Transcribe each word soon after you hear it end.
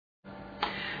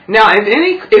Now,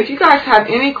 if you guys have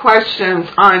any questions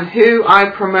on who I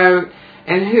promote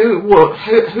and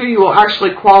who you will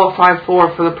actually qualify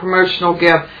for the promotional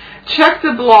gift, check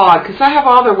the blog because I have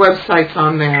all their websites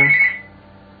on there.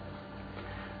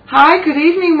 Hi, good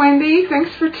evening, Wendy.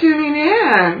 Thanks for tuning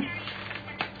in.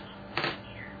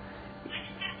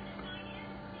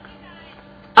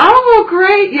 Oh, well,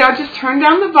 great. Yeah, just turn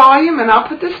down the volume and I'll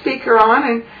put the speaker on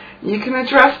and you can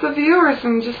address the viewers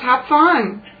and just have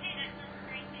fun.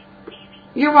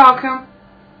 You're welcome.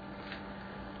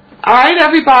 All right,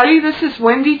 everybody, this is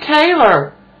Wendy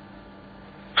Taylor.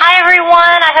 Hi,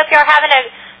 everyone. I hope you're having a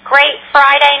great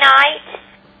Friday night.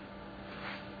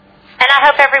 And I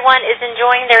hope everyone is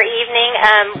enjoying their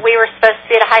evening. We were supposed to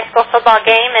be at a high school football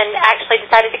game and actually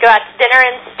decided to go out to dinner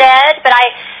instead. But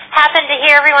I happened to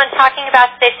hear everyone talking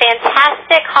about the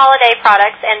fantastic holiday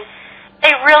products, and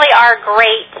they really are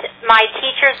great. My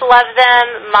teachers love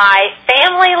them. My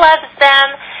family loves them.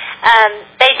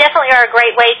 They definitely are a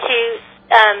great way to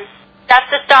stuff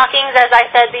the stockings, as I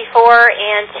said before,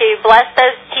 and to bless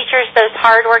those teachers, those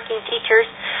hardworking teachers.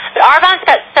 But Arbonne's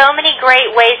got so many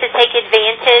great ways to take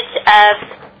advantage of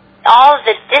all of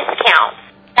the discounts.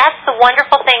 That's the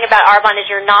wonderful thing about Arbonne is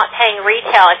you're not paying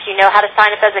retail if you know how to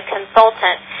sign up as a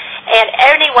consultant. And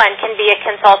anyone can be a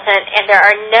consultant, and there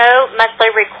are no monthly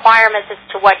requirements as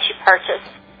to what you purchase.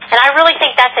 And I really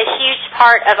think that's a huge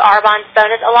part of Arbonne's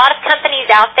bonus. A lot of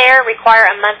companies out there require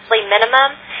a monthly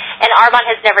minimum, and Arbonne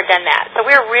has never done that. So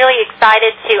we're really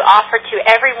excited to offer to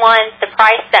everyone the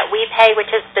price that we pay,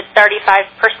 which is the 35%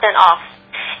 off.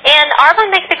 And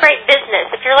Arbonne makes a great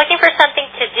business. If you're looking for something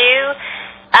to do,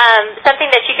 something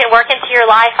that you can work into your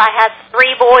life, I have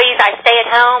 3 boys. I stay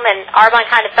at home, and Arbonne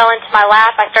kind of fell into my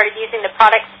lap. I started using the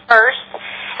products first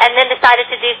and then decided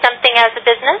to do something as a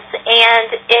business,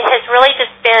 and it has really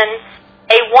just been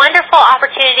a wonderful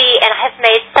opportunity and has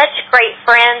made such great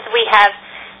friends. We have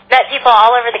met people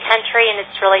all over the country, and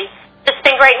it's really just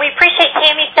been great. We appreciate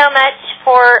Tammy so much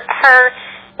for her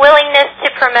willingness to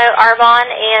promote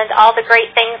Arbonne and all the great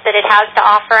things that it has to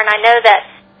offer, and I know that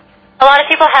a lot of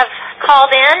people have called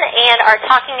in and are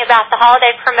talking about the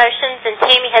holiday promotions, and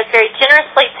Tammy has very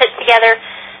generously put together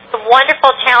some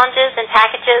wonderful challenges and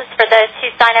packages for those who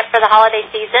sign up for the holiday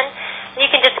season. You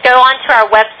can just go onto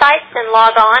our websites and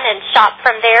log on and shop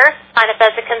from there, sign up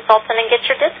as a consultant, and get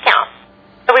your discount.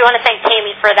 So we want to thank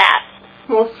Tammy for that.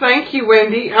 Well, thank you,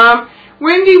 Wendy.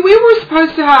 Wendy, we were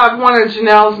supposed to have one of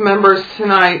Janelle's members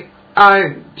tonight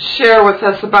share with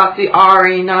us about the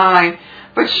RE9,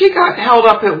 but she got held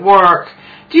up at work.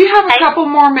 Do you have a couple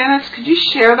more minutes? Could you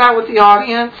share that with the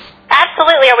audience?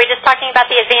 Absolutely. Are we just talking about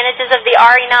the advantages of the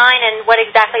RE9 and what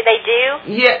exactly they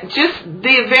do? Yeah, just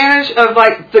the advantage of,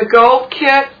 like, the gold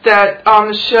kit that on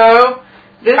the show.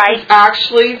 This is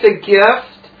actually the gift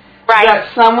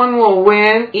that someone will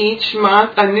win each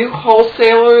month. A new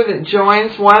wholesaler that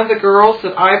joins one of the girls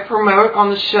that I promote on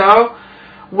the show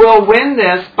will win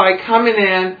this by coming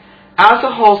in as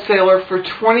a wholesaler for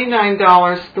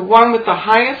 $29, the one with the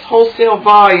highest wholesale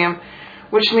volume,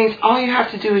 which means all you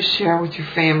have to do is share with your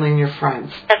family and your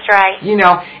friends. That's right. You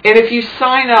know, and if you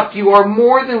sign up, you are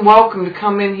more than welcome to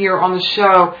come in here on the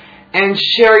show and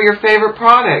share your favorite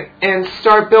product and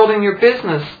start building your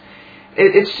business.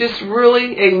 It's just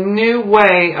really a new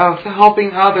way of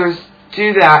helping others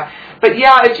do that. But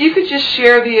yeah, if you could just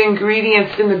share the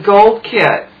ingredients in the gold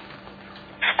kit.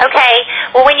 Okay.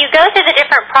 Well, when you go through the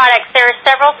different products, there are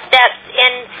several steps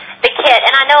in the kit.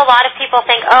 And I know a lot of people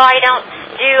think, oh, I don't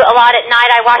do a lot at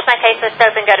night. I wash my face with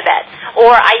soap and go to bed.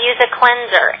 Or I use a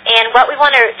cleanser. And what we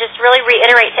want to just really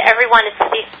reiterate to everyone is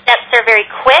that these steps are very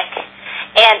quick.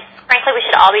 And frankly, we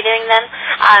should all be doing them.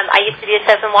 I used to be a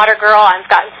soap and water girl. I've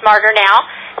gotten smarter now.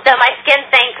 So my skin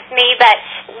thanks me. But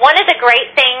one of the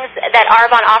great things that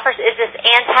Arbonne offers is this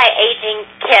anti-aging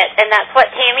kit. And that's what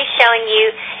Tammy's showing you.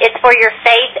 It's for your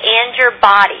face and your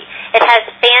body. It has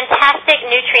fantastic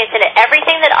nutrients in it.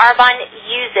 Everything that Arbonne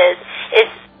uses is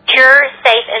pure,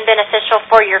 safe, and beneficial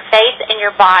for your face and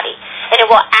your body. And it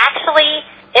will actually,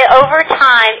 over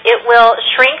time, it will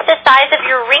shrink the size of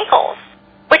your wrinkles,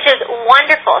 which is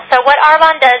wonderful. So what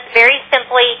Arbonne does, very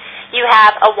simply, you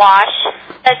have a wash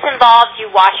that's involved. You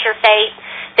wash your face.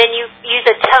 Then you use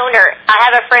a toner. I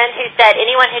have a friend who said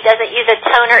anyone who doesn't use a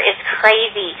toner is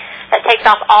crazy. That takes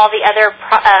off all the other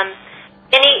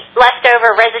any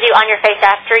leftover residue on your face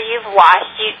after you've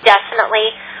washed. You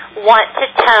definitely want to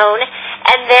tone.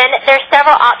 And then there's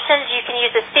several options. You can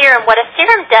use a serum. What a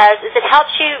serum does is it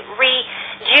helps you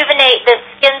rejuvenate the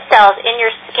skin cells in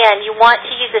your skin. You want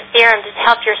to use a serum to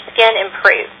help your skin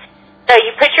improve. So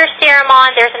you put your serum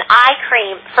on. There's an eye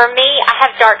cream. For me, I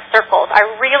have dark circles. I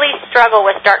really struggle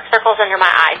with dark circles under my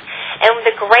eyes. And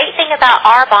the great thing about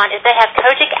Arbonne is they have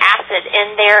kojic acid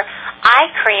in their eye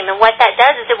cream, and what that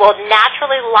does is it will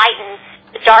naturally lighten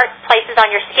the dark places on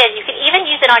your skin. You can even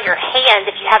use it on your hand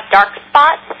if you have dark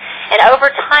spots, and over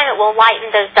time it will lighten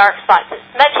those dark spots. It's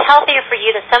much healthier for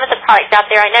you than some of the products out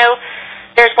there. I know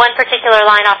there's one particular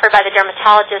line offered by the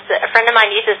dermatologist that a friend of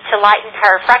mine uses to lighten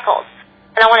her freckles.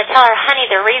 And I want to tell her, honey,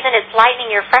 the reason it's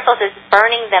lightening your freckles is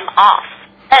burning them off.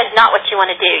 That is not what you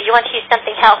want to do. You want to use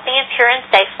something healthy and pure and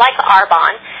safe like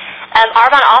Arbonne.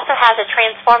 Arbonne also has a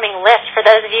transforming lift for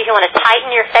those of you who want to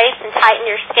tighten your face and tighten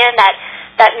your skin, that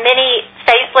mini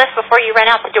facelift before you run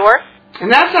out the door.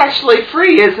 And that's actually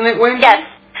free, isn't it, Wendy? Yes.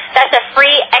 That's a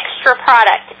free extra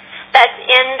product that's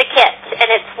in the kit, and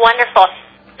it's wonderful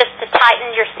just to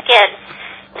tighten your skin.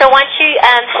 So once you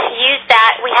use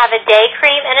that, we have a day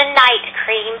cream and a night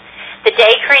cream. The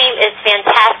day cream is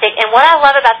fantastic, and what I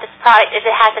love about this product is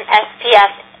it has an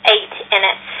SPF 8 in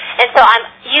it. And so I'm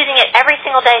using it every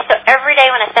single day, so every day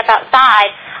when I step outside,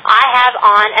 I have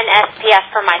on an SPF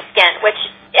for my skin, which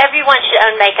everyone should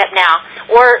own makeup now,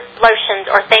 or lotions,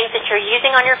 or things that you're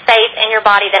using on your face and your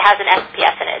body that has an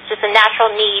SPF in it. It's just a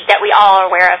natural need that we all are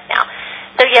aware of now.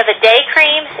 So you have a day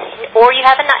cream, or you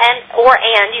have a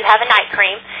night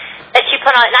cream that you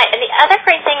put on at night. And the other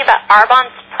great thing about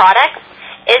Arbonne's products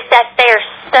is that they are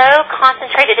so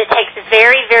concentrated. It takes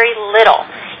very, very little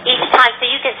each time. So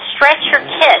you can stretch your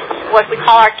kit, what we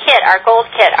call our kit, our gold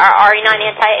kit, our RE9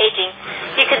 anti-aging.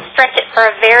 You can stretch it for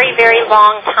a very, very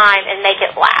long time and make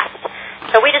it last.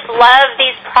 So we just love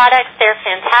these products. They're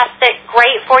fantastic,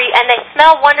 great for you, and they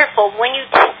smell wonderful. When you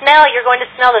smell, you're going to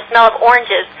smell the smell of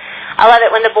oranges. I love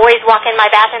it when the boys walk in my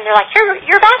bathroom. They're like,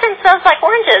 your bathroom smells like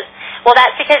oranges. Well,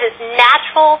 that's because it's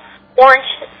natural orange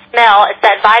smell. It's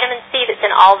that vitamin C that's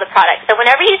in all of the products. So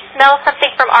whenever you smell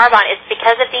something from Arbonne, it's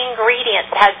because of the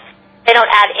ingredients. They don't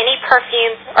add any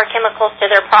perfumes or chemicals to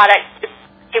their products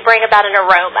to bring about an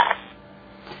aroma.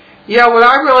 Yeah, what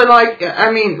I really like,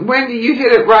 Wendy, you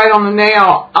hit it right on the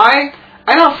nail. I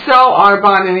don't sell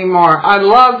Arbonne anymore. I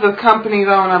love the company,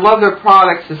 though, and I love their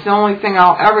products. It's the only thing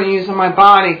I'll ever use on my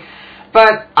body.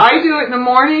 But I do it in the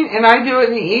morning, and I do it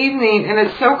in the evening, and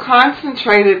it's so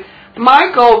concentrated.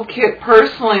 My gold kit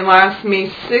personally lasts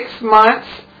me 6 months,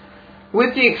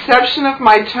 with the exception of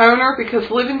my toner,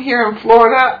 because living here in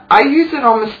Florida, I use it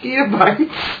on mosquito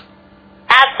bites.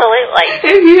 Absolutely.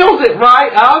 It heals it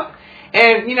right up,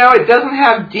 and, it doesn't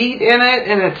have DEET in it,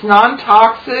 and it's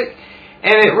non-toxic,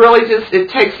 and it really it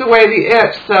takes away the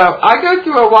itch. So I go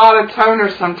through a lot of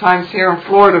toner sometimes here in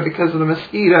Florida because of the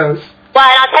mosquitoes. Well,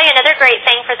 and I'll tell you another great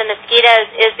thing for the mosquitoes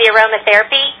is the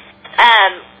aromatherapy.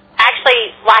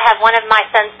 Actually, I have one of my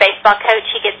son's baseball coach.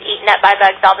 He gets eaten up by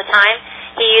bugs all the time.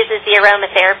 He uses the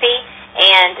aromatherapy,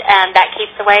 and that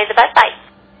keeps away the bug bites.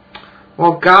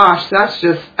 Well, gosh, that's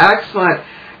just excellent.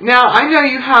 Now, I know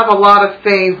you have a lot of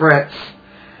favorites,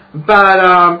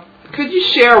 but could you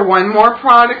share one more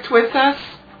product with us?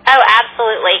 Oh,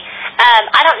 absolutely.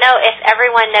 I don't know if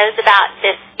everyone knows about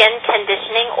this skin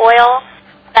conditioning oil,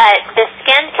 but the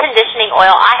skin conditioning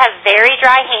oil, I have very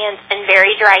dry hands and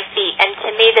very dry feet, and to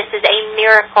me this is a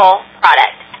miracle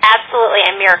product, absolutely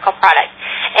a miracle product.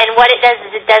 And what it does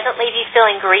is it doesn't leave you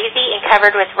feeling greasy and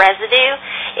covered with residue.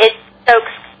 It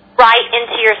soaks right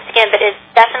into your skin, but it's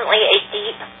definitely a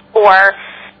deep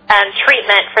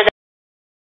treatment for